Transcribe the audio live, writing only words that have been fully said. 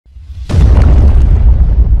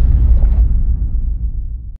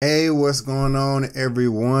what's going on,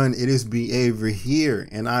 everyone? It is Behavior here,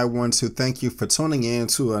 and I want to thank you for tuning in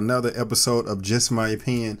to another episode of Just My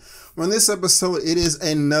Opinion. On this episode, it is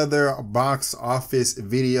another box office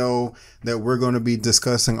video that we're going to be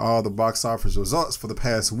discussing all the box office results for the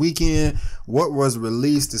past weekend, what was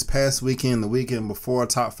released this past weekend, the weekend before,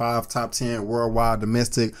 top 5, top 10, worldwide,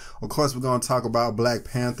 domestic. Of course, we're going to talk about Black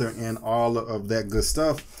Panther and all of that good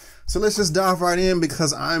stuff. So let's just dive right in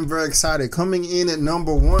because I'm very excited. Coming in at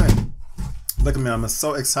number 1. Look at me, I'm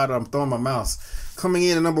so excited, I'm throwing my mouse. Coming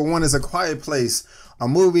in at number 1 is A Quiet Place. A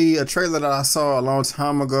movie, a trailer that I saw a long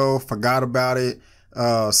time ago, forgot about it,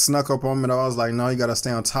 snuck up on me. I was like, no, you got to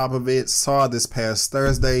stay on top of it. Saw this past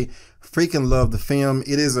Thursday. Freaking love the film.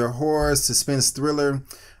 It is a horror suspense thriller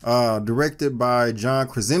directed by John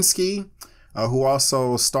Krasinski, who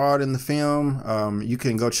also starred in the film. You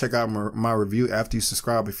can go check out my review after you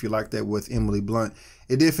subscribe if you like that with Emily Blunt.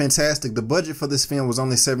 It did fantastic. The budget for this film was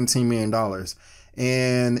only $17 million.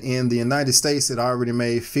 And in the United States, it already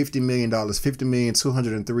made $50 million,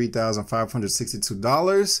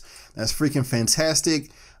 $50,203,562. That's freaking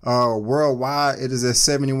fantastic. Worldwide, it is at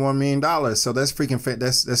 $71 million. So that's freaking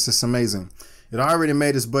that's just amazing. It already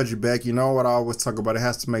made its budget back. You know what I always talk about? It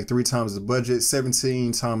has to make 3 times the budget.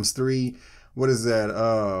 17 times 3. What is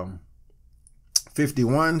that?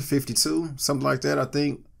 51, 52, something like that, I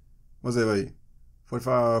think. What's that? Wait,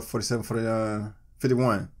 45, 47, 49,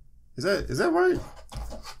 51. Is that right?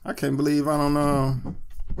 I can't believe I don't know.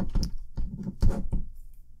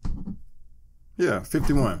 Yeah,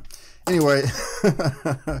 51. Anyway,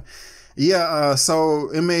 yeah. So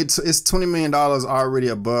it's $20 million already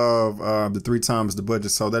above the 3 times the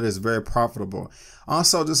budget. So that is very profitable.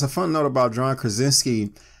 Also, just a fun note about John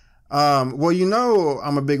Krasinski. Well, you know,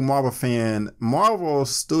 I'm a big Marvel fan. Marvel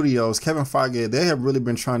Studios, Kevin Feige, they have really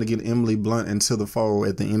been trying to get Emily Blunt into the fold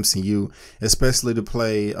at the MCU, especially to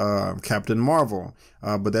play Captain Marvel.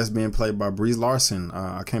 But that's being played by Brie Larson.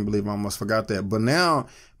 I can't believe I almost forgot that. But now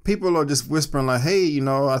people are just whispering like, hey, you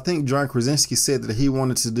know, I think John Krasinski said that he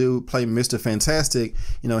wanted to play Mr. Fantastic,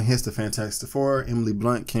 you know, hence the Fantastic Four. Emily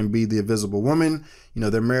Blunt can be the Invisible Woman. You know,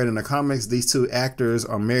 they're married in the comics. These 2 actors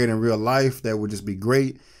are married in real life. That would just be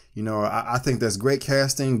great. You know, I think that's great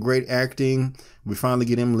casting, great acting. We finally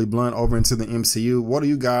get Emily Blunt over into the MCU. What do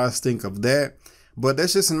you guys think of that? But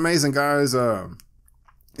that's just amazing, guys.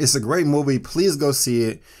 It's a great movie. Please go see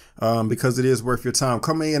it because it is worth your time.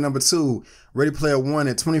 Coming in at number 2, Ready Player One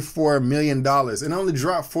at $24 million. It only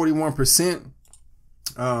dropped 41%.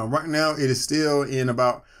 Right now, it is still in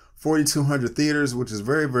about 4,200 theaters, which is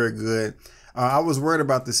very, very good. I was worried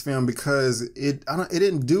about this film because it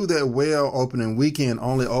didn't do that well opening weekend,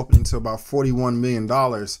 only opening to about $41 million.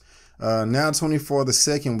 Now 24 the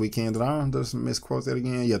second weekend. Did I just misquote that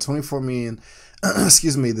again? Yeah, 24 million,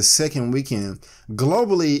 excuse me, the second weekend.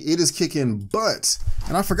 Globally, it is kicking butt.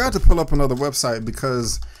 And I forgot to pull up another website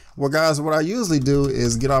because, well, guys, what I usually do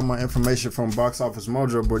is get all my information from Box Office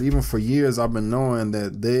Mojo, but even for years, I've been knowing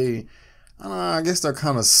that they, I guess they're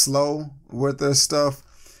kind of slow with their stuff.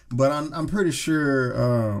 But I'm pretty sure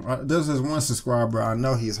there's this one subscriber, I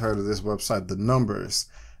know he's heard of this website, The Numbers.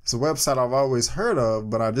 It's a website I've always heard of,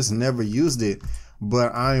 but I just never used it.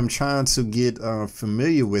 But I am trying to get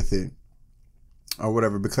familiar with it or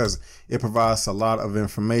whatever because it provides a lot of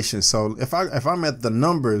information. So if I'm at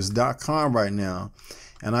thenumbers.com right now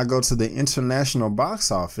and I go to the international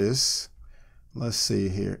box office, let's see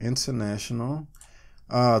here, international,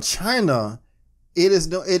 China. It's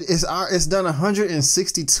done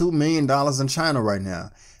 $162 million in China right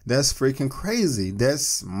now. That's freaking crazy.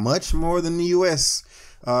 That's much more than the U.S.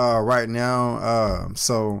 Right now.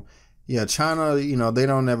 So yeah, China, you know, they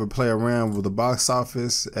don't ever play around with the box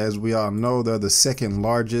office. As we all know, they're the second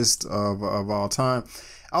largest of all time.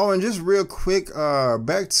 Oh, and just real quick,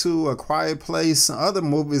 back to A Quiet Place. Other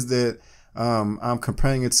movies that I'm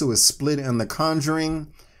comparing it to is Split and The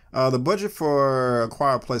Conjuring. The budget for A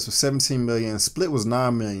Quiet Place was $17 million. Split was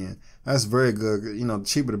 $9 million. That's very good. You know,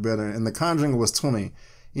 cheaper the better. And The Conjuring was $20.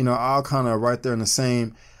 You know, all kind of right there in the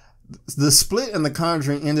same. The Split and The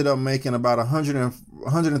Conjuring ended up making about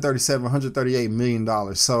 $138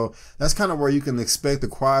 million. So that's kind of where you can expect The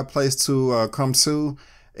Quiet Place to come to.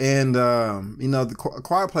 And you know, The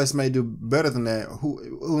Quiet Place may do better than that.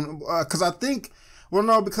 Because I think. Well,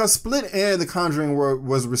 no, because Split and The Conjuring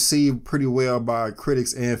was received pretty well by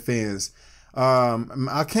critics and fans. I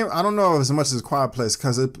don't know as much as Quiet Place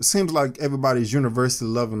because it seems like everybody's universally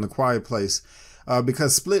loving The Quiet Place.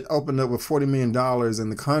 Because Split opened up with $40 million and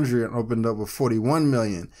The Conjuring opened up with $41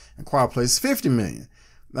 million, and Quiet Place $50 million.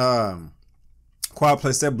 Quiet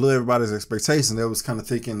Place, that blew everybody's expectation. They was kind of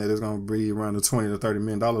thinking that it was going to be around the $20 to $30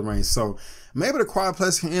 million range. So maybe the Quiet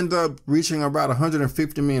Place can end up reaching about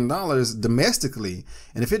 $150 million domestically.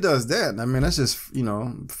 And if it does that, I mean, that's just, you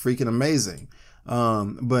know, freaking amazing.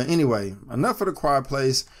 But anyway, enough of the Quiet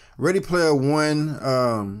Place. Ready Player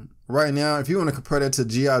One, right now, if you want to compare that to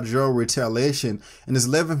G.I. Joe Retaliation, in its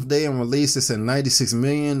 11th day in release, it's at 96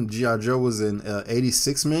 million. G.I. Joe was in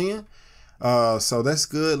 86 million. So that's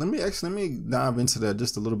good. Let me dive into that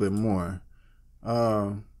just a little bit more.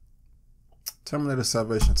 Terminator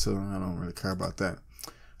Salvation 2. I don't really care about that.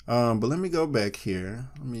 But let me go back here.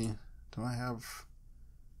 Do I have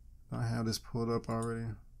this pulled up already?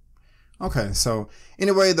 Okay, so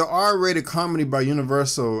anyway, the R-rated comedy by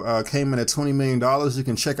Universal came in at $20 million. You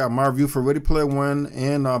can check out my review for Ready Player One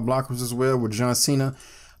and Blockers as well with John Cena.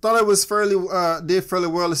 Thought it was did fairly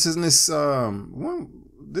well. This is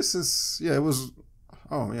this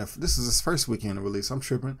is his first weekend of release. I'm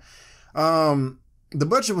tripping. The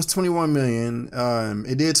budget was $21 million.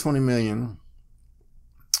 It did $20 million.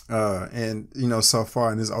 And you know, so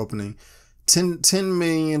far in this opening, $10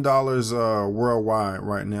 million worldwide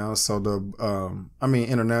right now. So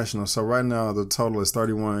international. So right now the total is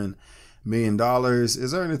 $31 million.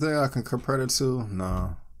 Is there anything I can compare it to?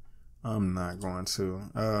 No, I'm not going to.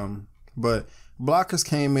 But Blockers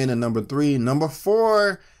came in at number 3. Number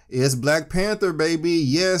 4 is Black Panther, baby.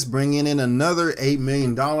 Yes, bringing in another $8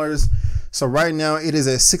 million. So right now it is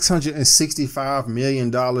at $665 million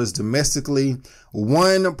domestically,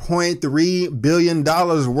 $1.3 billion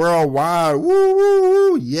worldwide. Woo, woo,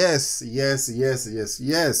 woo. Yes.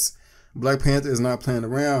 Black Panther is not playing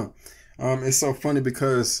around. It's so funny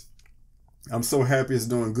because I'm so happy it's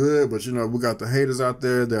doing good, but you know, we got the haters out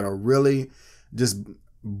there that are really just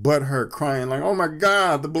butthurt, crying like, oh my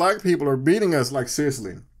God, the black people are beating us. Like,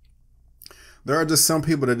 seriously. There are just some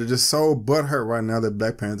people that are just so butthurt right now that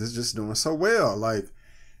Black Panther is just doing so well. Like,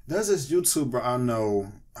 there's this YouTuber I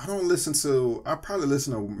know. I probably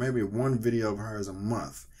listen to maybe one video of hers a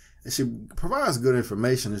month. And she provides good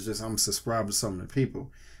information. It's just I'm subscribed to some of the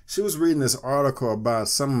people. She was reading this article about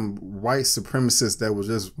some white supremacist that was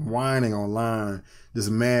just whining online,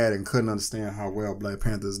 just mad and couldn't understand how well Black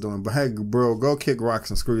Panther is doing. But hey, bro, go kick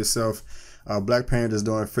rocks and screw yourself. Black Panther is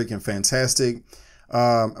doing freaking fantastic.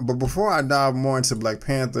 But before I dive more into Black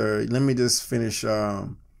Panther, let me just finish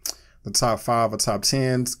the top 5 or top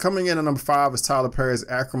 10. Coming in at number 5 is Tyler Perry's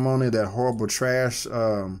Acrimony, that horrible trash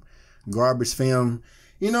garbage film.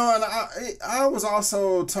 You know, and I was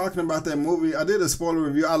also talking about that movie. I did a spoiler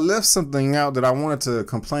review. I left something out that I wanted to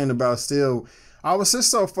complain about still. I was just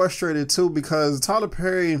so frustrated too because Tyler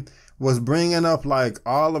Perry was bringing up like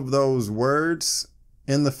all of those words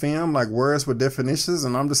in the film, like words with definitions,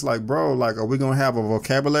 and I'm just like, bro, like, are we gonna have a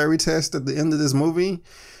vocabulary test at the end of this movie?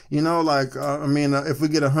 You know, like, if we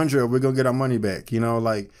get 100, we're gonna get our money back. You know,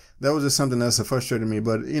 like, that was just something that's frustrated me.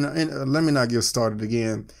 But you know, let me not get started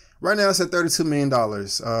again. Right now, it's at $32 million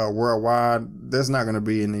worldwide. There's not gonna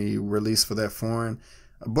be any release for that foreign.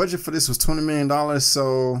 Budget for this was $20 million.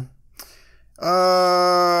 So,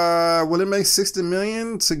 will it make $60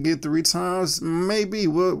 million to get 3 times? Maybe.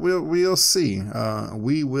 We'll see.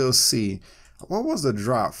 We will see. What was the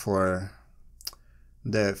drop for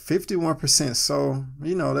that? 51%. So,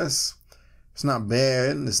 you know, it's not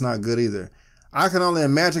bad. It's not good either. I Can Only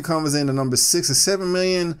Imagine comes in at number 6 or 7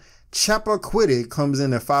 million. Chappaquiddick comes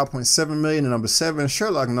in at 5.7 million. And number 7,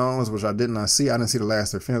 Sherlock Gnomes, which I did not see. I didn't see the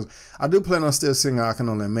last 3 films. I do plan on still seeing I Can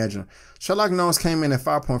Only Imagine. Sherlock Gnomes came in at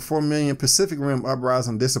 5.4 million. Pacific Rim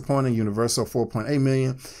Uprising, disappointing. Universal, 4.8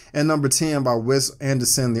 million. And number 10 by Wes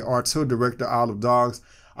Anderson, the R2 director, Isle of Dogs.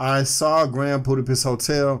 I saw Grand Budapest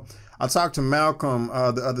Hotel. I talked to Malcolm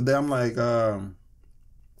the other day. I'm like,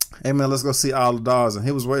 hey man, let's go see Isle of Dogs. And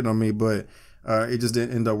he was waiting on me, but it just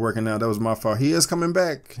didn't end up working out. That was my fault. He is coming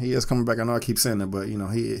back. I know I keep saying that, but you know,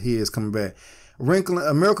 he is coming back. A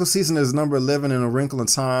Miracle Season is number 11, and A Wrinkle in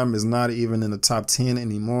Time is not even in the top 10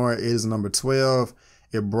 anymore. It is number 12.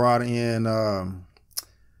 It brought in,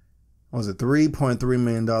 $3.3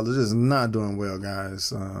 million. It is not doing well,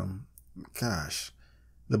 guys. Gosh.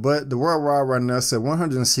 The worldwide right now said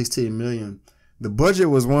 116 million. The budget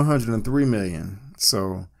was 103 million.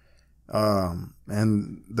 So,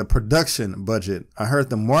 and the production budget, I heard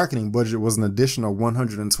the marketing budget was an additional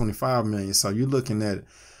 125 million. So you're looking at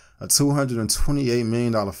a $228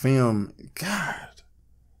 million film. God,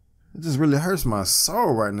 it just really hurts my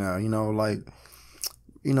soul right now. You know, like,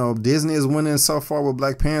 you know, Disney is winning so far with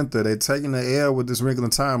Black Panther. They're taking the L with this Wrinkle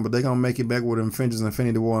in Time, but they're going to make it back with Avengers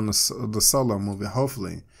Infinity War and the Solo movie,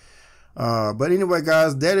 hopefully. But anyway,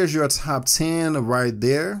 guys, that is your top 10 right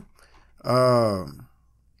there.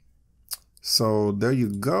 So there you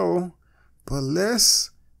go. But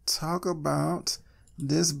let's talk about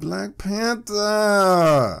this Black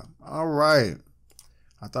Panther. All right.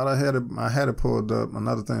 I thought I had it pulled up,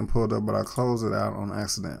 another thing pulled up, but I closed it out on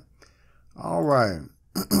accident. All right.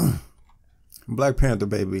 Black Panther,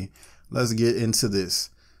 baby. Let's get into this.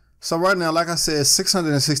 So right now, like I said,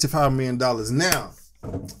 $665 million. Now,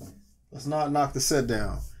 let's not knock the set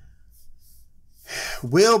down.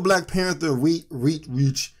 Will Black Panther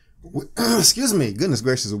reach excuse me, goodness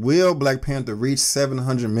gracious, will Black Panther reach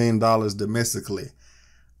 $700 million domestically?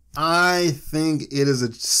 I think it is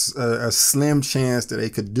a slim chance that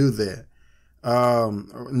they could do that.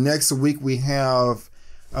 Next week we have,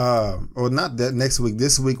 or not that next week,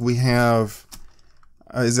 this week we have,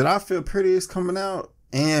 is it I Feel Pretty is coming out,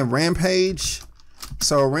 and Rampage.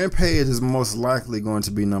 So Rampage is most likely going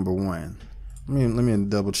to be number one. Let me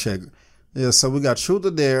double check. Yeah, so we got Truth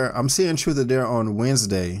or Dare. I'm seeing Truth or Dare on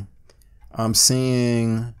Wednesday. I'm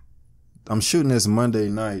shooting this Monday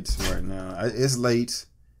night right now. It's late,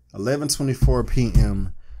 11:24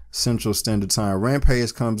 p.m. Central Standard Time.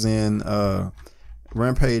 Rampage comes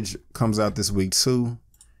out this week too.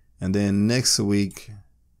 And then next week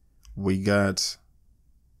we got,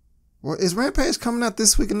 well, is Rampage coming out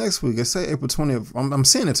this week and next week? I say April 20th. I'm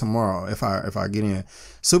seeing it tomorrow if I get in.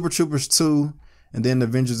 Super Troopers 2 and then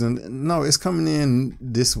Avengers, and no, it's coming in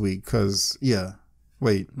this week cuz yeah.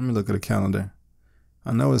 Wait, let me look at the calendar.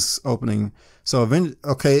 I know it's opening. So,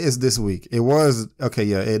 okay, it's this week. It was, okay,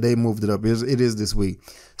 yeah, they moved it up. It is this week.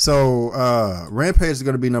 So, Rampage is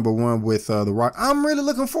going to be number one with The Rock. I'm really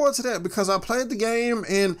looking forward to that because I played the game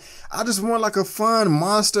and I just want like a fun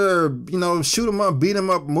monster, shoot 'em up, beat 'em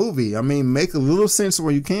up movie. I mean, make a little sense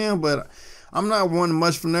where you can, but I'm not wanting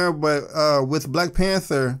much from there. But with Black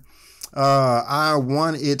Panther, I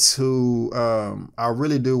really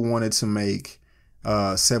do want it to make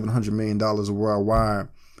 $700 million worldwide,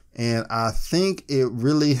 and I think it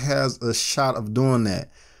really has a shot of doing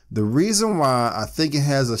that. The reason why I think it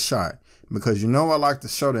has a shot, because I like the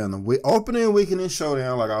showdown, the opening weekend and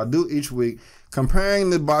showdown, like I'll do each week,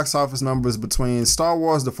 comparing the box office numbers between Star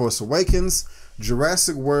Wars: The Force Awakens,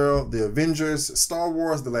 Jurassic World, The Avengers, Star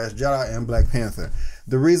Wars: The Last Jedi, and Black Panther.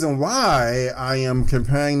 The reason why I am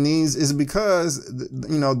comparing these is because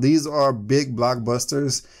these are big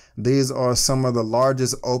blockbusters. These are some of the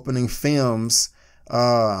largest opening films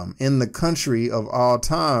in the country of all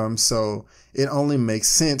time. So it only makes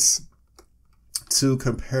sense to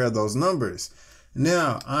compare those numbers.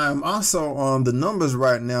 Now, I'm also on the numbers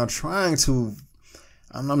right now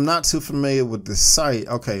I'm not too familiar with the site.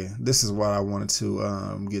 Okay, this is what I wanted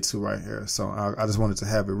to get to right here. So I just wanted to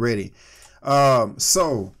have it ready.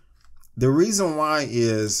 So the reason why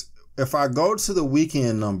is if I go to the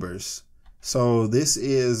weekend numbers, so this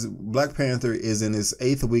is Black Panther is in its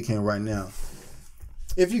 8th weekend right now.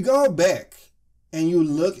 If you go back and you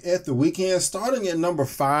look at the weekend, starting at number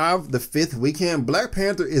 5, the 5th weekend, Black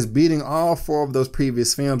Panther is beating all 4 of those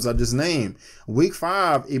previous films I just named. Week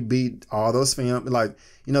 5, it beat all those films. Like,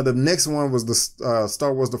 the next one was the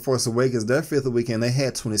Star Wars: The Force Awakens. Their 5th weekend, they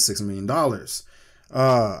had $26 million.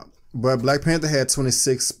 But Black Panther had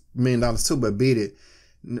 $26 million too, but beat it.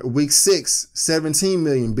 Week 6, 17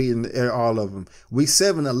 million, beating all of them. Week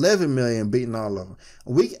 7, 11 million, beating all of them.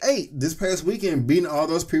 Week 8, this past weekend, beating all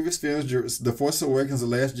those previous films, The Force Awakens, The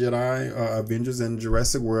Last Jedi, Avengers, and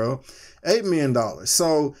Jurassic World, $8 million.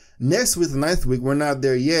 So next week, the 9th week, we're not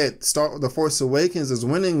there yet. The Force Awakens is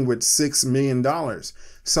winning with $6 million.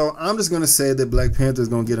 So I'm just going to say that Black Panther is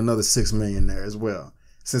going to get another $6 million there as well,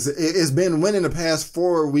 since it's been winning the past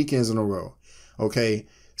 4 weekends in a row. Okay.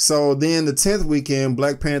 So then the 10th weekend,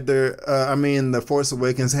 The Force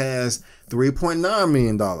Awakens has $3.9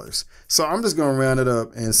 million. So I'm just going to round it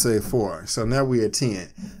up and say 4. So now we're at 10.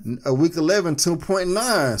 Week 11,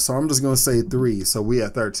 2.9. So I'm just going to say 3. So we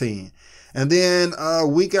at 13. And then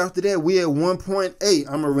week after that, we at 1.8.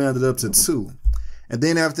 I'm going to round it up to 2. And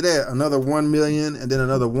then after that, another 1 million and then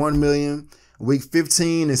another 1 million. Week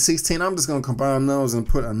 15 and 16, I'm just going to combine those and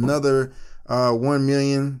put another 1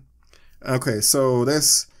 million. Okay, so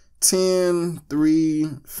that's 10, 3,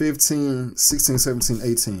 15, 16, 17,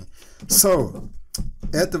 18. So,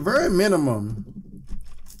 at the very minimum,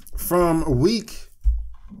 from week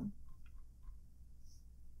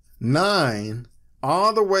 9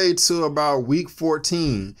 all the way to about week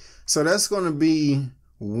 14, so that's going to be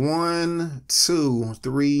 1, 2,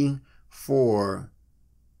 3, 4,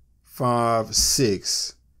 5,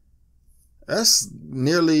 6. That's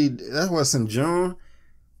what's in June.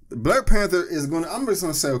 Black Panther is going to, I'm just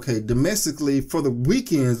going to say, okay, domestically, for the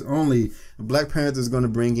weekends only, Black Panther is going to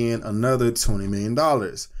bring in another $20 million.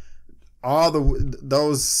 all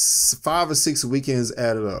those 5 or 6 weekends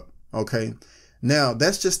added up. Okay. Now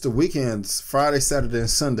that's just the weekends, Friday, Saturday, and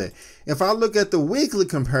Sunday. If I look at the weekly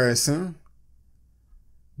comparison,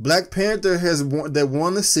 Black Panther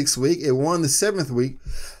won the 6th week. It won the 7th week.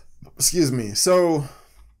 Excuse me. So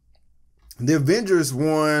the Avengers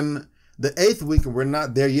won the 8th week, and we're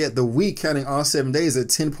not there yet. The week counting all 7 days at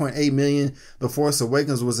 10.8 million. The Force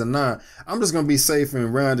Awakens was a 9. I'm just gonna be safe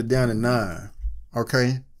and round it down to 9.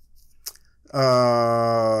 Okay.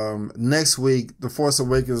 Next week, The Force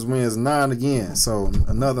Awakens wins 9 again. So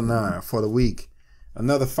another 9 for the week.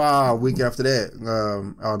 Another 5 week after that.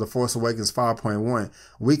 The Force Awakens 5.1.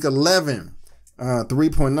 Week 11,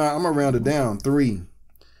 3.9. I'm gonna round it down 3.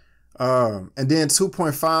 And then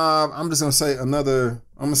 2.5. I'm just gonna say another.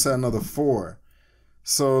 I'm gonna say another 4.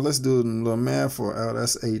 So let's do a little math for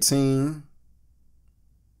that's 18,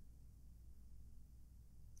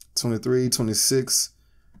 23, 26,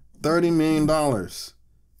 $30 million.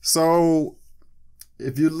 So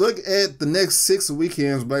if you look at the next 6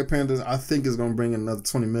 weekends, Black Panther, I think is gonna bring in another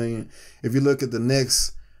 20 million. If you look at the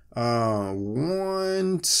next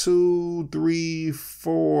 1, 2, 3,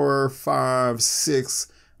 4, 5, 6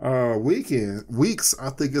 weeks, I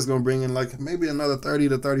think it's gonna bring in like maybe another 30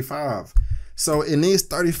 to 35. So it needs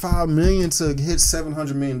 35 million to hit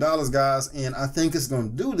 $700 million, guys, and I think it's gonna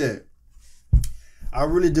do that. I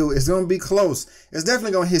really do. It's gonna be close. It's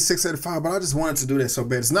definitely gonna hit 685, but I just wanted to do that so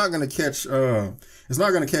bad. It's not gonna catch. It's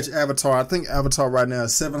not gonna catch Avatar. I think Avatar right now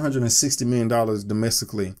is $760 million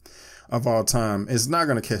domestically of all time. It's not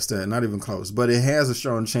gonna catch that. Not even close. But it has a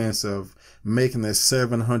strong chance of making that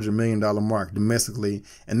 $700 million mark domestically,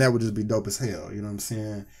 and that would just be dope as hell. You know what I'm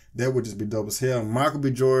saying? That would just be dope as hell. Michael B.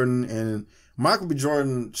 Jordan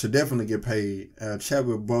should definitely get paid.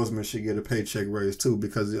 Chadwick Boseman should get a paycheck raise too,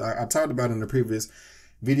 because I talked about in the previous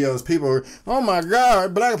videos, people are, oh my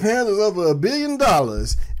God, Black Panther's over $1 billion,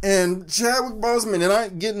 and Chadwick Boseman and I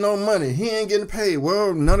ain't getting no money. He ain't getting paid.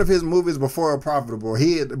 Well, none of his movies before are profitable.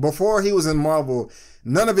 Before he was in Marvel,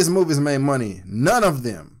 none of his movies made money. None of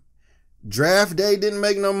them. Draft Day didn't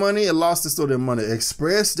make no money. It lost the studio money.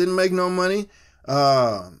 Express didn't make no money.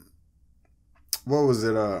 What was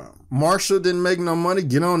it? Marshall didn't make no money.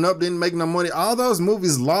 Get On Up didn't make no money. All those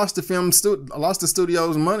movies lost the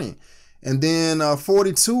studio's money. And then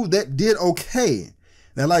 42, that did okay.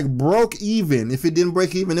 That like broke even. If it didn't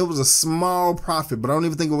break even, it was a small profit, but I don't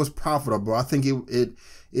even think it was profitable. I think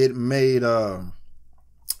it made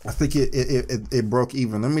I think it broke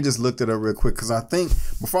even. Let me just look it up real quick, because I think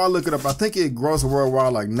before I look it up, I think it grossed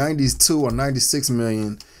worldwide like 92 or 96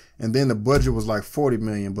 million, and then the budget was like 40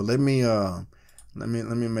 million. But let me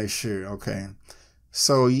make sure. Okay,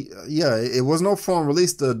 so yeah, it was no foreign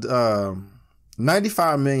release. The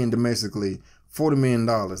 95 million domestically, $40 million.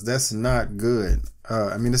 That's not good.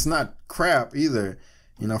 I mean, it's not crap either.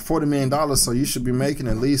 You know, $40 million. So you should be making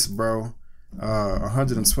at least, bro,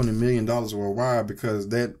 $120 million worldwide, because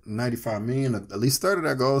that 95 million, at least 30 of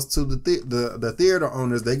that goes to the theater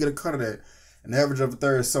owners. They get a cut of that, an average of a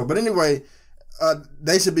third. So, but anyway,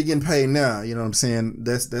 they should be getting paid now. You know what I'm saying?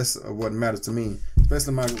 That's what matters to me,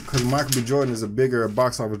 especially because Michael B. Jordan is a bigger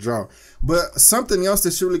box office draw. But something else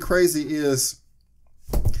that's really crazy is,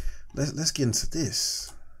 let's get into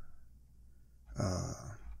this.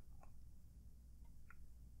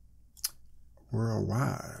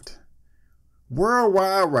 Worldwide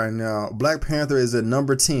right now, Black Panther is at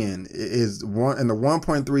number 10. It is one in the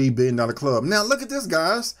 $1.3 billion club. Now look at this,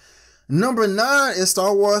 guys. Number 9 is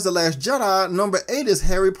Star Wars: The Last Jedi. Number 8 is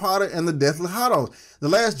Harry Potter and the Deathly Hallows. The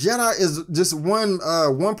Last Jedi is just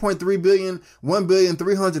 1.3 billion,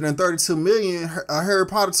 1,332 million. Harry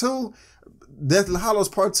Potter 2, Deathly Hallows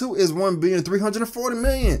Part 2 is 1,340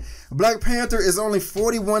 million. Black Panther is only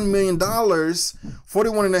 $41 million,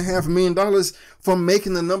 $41.5 million from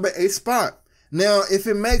making the number 8 spot. Now, if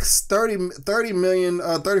it makes 30 million,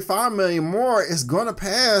 35 million more, it's going to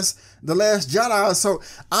pass The Last Jedi. So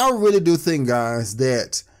I really do think, guys,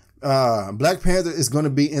 that Black Panther is going to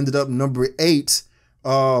be ended up number 8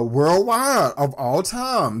 worldwide of all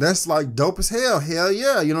time. That's like dope as hell. Hell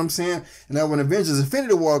yeah. You know what I'm saying? And now when Avengers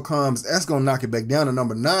Infinity War comes, that's going to knock it back down to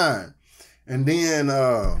number 9. And then,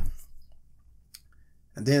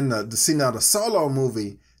 see now the Solo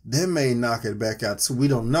movie, they may knock it back out too. We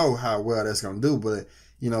don't know how well that's going to do, but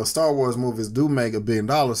you know, Star Wars movies do make $1 billion,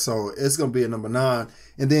 so it's going to be at number 9.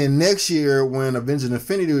 And then next year, when Avengers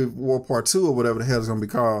Infinity War Part 2 or whatever the hell it's going to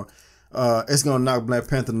be called, it's going to knock Black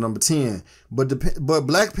Panther to number 10. But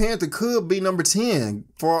Black Panther could be number 10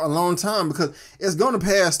 for a long time, because it's going to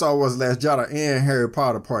pass Star Wars: The Last Jedi and Harry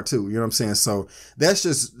Potter Part 2. You know what I'm saying? So that's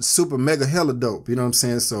just super mega hella dope. You know what I'm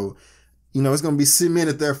saying? So you know, it's going to be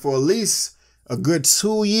cemented there for at least a good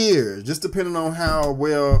 2 years, just depending on how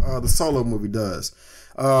well the Solo movie does.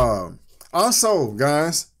 Also,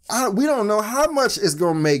 guys, we don't know how much it's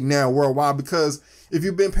going to make now worldwide, because if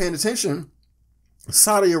you've been paying attention,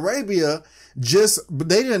 Saudi Arabia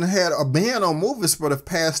they didn't had a ban on movies for the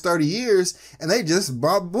past 30 years, and they just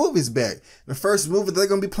brought movies back. The first movie they're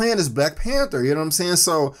going to be playing is Black Panther. You know what I'm saying?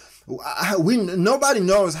 So nobody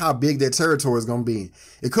knows how big that territory is going to be.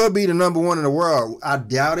 It could be the #1 in the world. I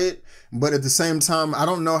doubt it. But at the same time, I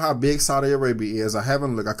don't know how big Saudi Arabia is. I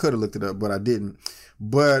haven't looked. I could have looked it up, but I didn't.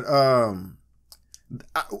 But I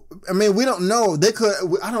mean, we don't know. They could.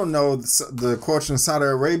 I don't know the culture in Saudi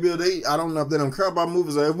Arabia. I don't know if they don't care about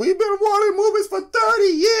movies, or if we've been wanting movies for 30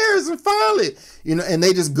 years and finally, you know, and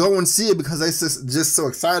they just go and see it because they just so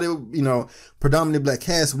excited. You know, predominantly black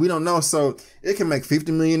cast. We don't know, so it can make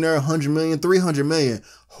 50 million there, 100 million, 300 million.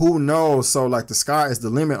 Who knows? So like the sky is the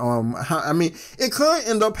limit on how. I mean, it could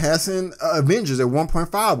end up passing Avengers at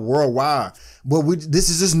 1.5 worldwide. But this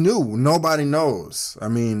is just new. Nobody knows. I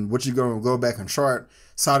mean, what you gonna go back and chart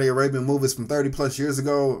Saudi Arabian movies from 30 plus years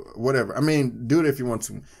ago? Whatever. I mean, do it if you want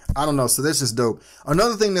to. I don't know. So that's just dope.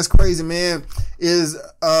 Another thing that's crazy, man, is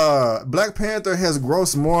Black Panther has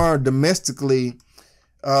grossed more domestically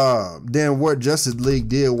than what Justice League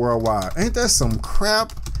did worldwide. Ain't that some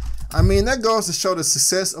crap? I mean, that goes to show the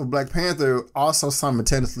success of Black Panther, also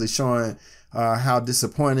simultaneously showing how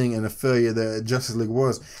disappointing and a failure that Justice League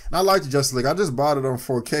was. And I like the Justice League. I just bought it on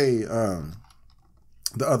 4K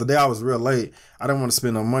the other day. I was real late. I didn't want to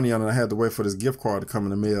spend no money on it. I had to wait for this gift card to come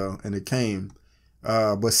in the mail, and it came.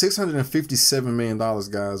 But $657 million,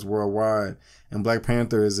 guys, worldwide. And Black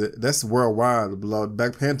Panther that's worldwide.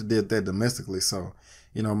 Black Panther did that domestically. So,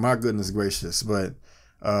 you know, my goodness gracious. But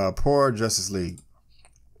poor Justice League.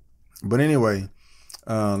 But anyway,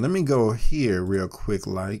 let me go here real quick,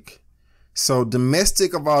 So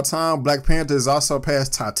domestic of all time, Black Panther is also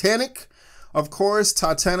past Titanic. Of course,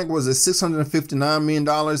 Titanic was at $659 million.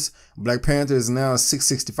 Black Panther is now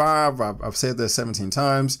 $665. I've said that 17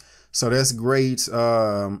 times. So that's great.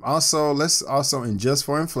 Also, let's also adjust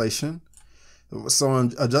for inflation. So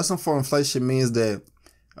adjusting for inflation means that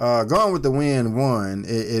Gone with the Wind won at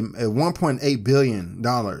 $1.8 billion.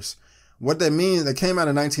 What that means, that came out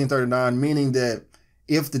in 1939, meaning that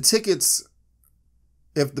if the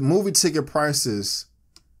movie ticket prices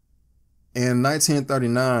in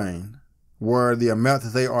 1939 were the amount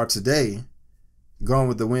that they are today, Gone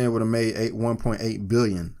with the Wind would have made $1.8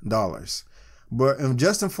 billion. But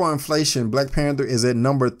adjusting for inflation, Black Panther is at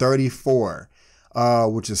number 34,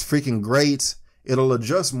 which is freaking great. It'll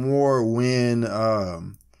adjust more when,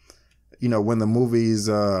 when the movie's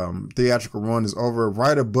theatrical run is over.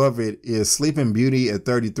 Right above it is Sleeping Beauty at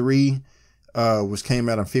 33. Which came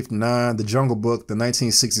out in 59, The Jungle Book, the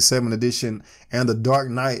 1967 edition, and The Dark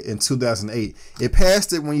Knight in 2008. It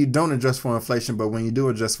passed it when you don't adjust for inflation, but when you do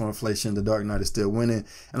adjust for inflation, The Dark Knight is still winning.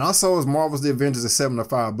 And also, as Marvel's The Avengers at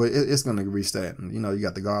 705, but it's going to reach that. And, you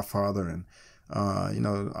got The Godfather and,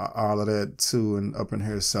 all of that too, and up in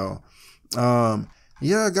here. So,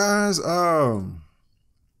 yeah, guys,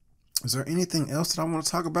 is there anything else that I want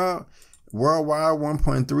to talk about? Worldwide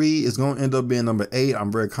 1.3 is going to end up being number 8.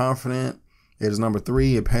 I'm very confident. It is number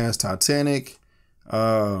 3. It passed Titanic.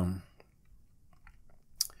 Black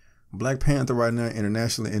Panther right now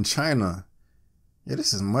internationally. In China, yeah,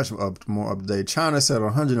 this is much more up to date. China said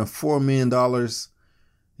 $104 million. The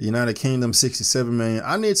United Kingdom, $67 million.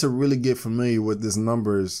 I need to really get familiar with this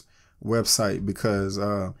numbers website because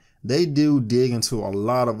they do dig into a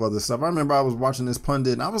lot of other stuff. I remember I was watching this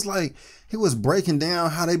pundit and I was like, he was breaking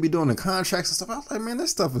down how they be doing the contracts and stuff. I was like, man,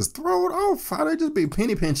 this stuff is thrown off. How they just be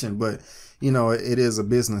penny pinching? But, it is a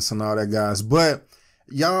business and all that, guys. But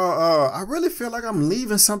y'all, I really feel like I'm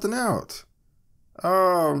leaving something out.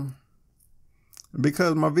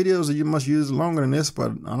 Because my videos are much used longer than this,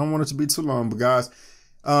 but I don't want it to be too long. But guys,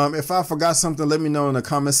 if I forgot something, let me know in the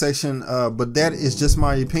comment section. But that is just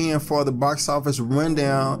my opinion for the box office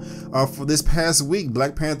rundown for this past week.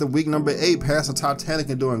 Black Panther week number 8 passed the Titanic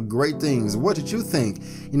and doing great things. What did you think?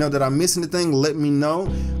 Did I miss anything? Let me know.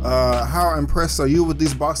 How impressed are you with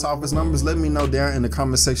these box office numbers? Let me know down in the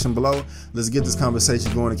comment section below. Let's get this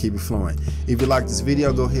conversation going and keep it flowing. If you like this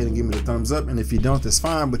video, go ahead and give me the thumbs up. And if you don't, that's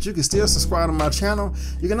fine. But you can still subscribe to my channel.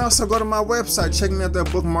 You can also go to my website, check me out there,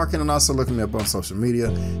 bookmarking, and also look me up on social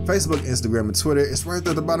media. Facebook, Instagram, and Twitter. It's right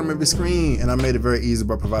there at the bottom of your screen, and I made it very easy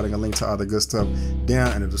by providing a link to all the good stuff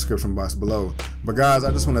down in the description box below. But guys,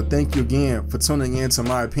 I just want to thank you again for tuning in to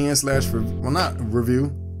my opinion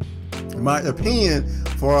my opinion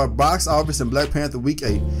for box office and Black Panther week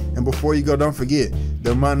 8. And before you go, don't forget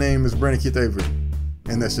that my name is Brandon Keith Avery,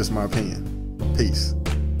 And that's just my opinion. Peace.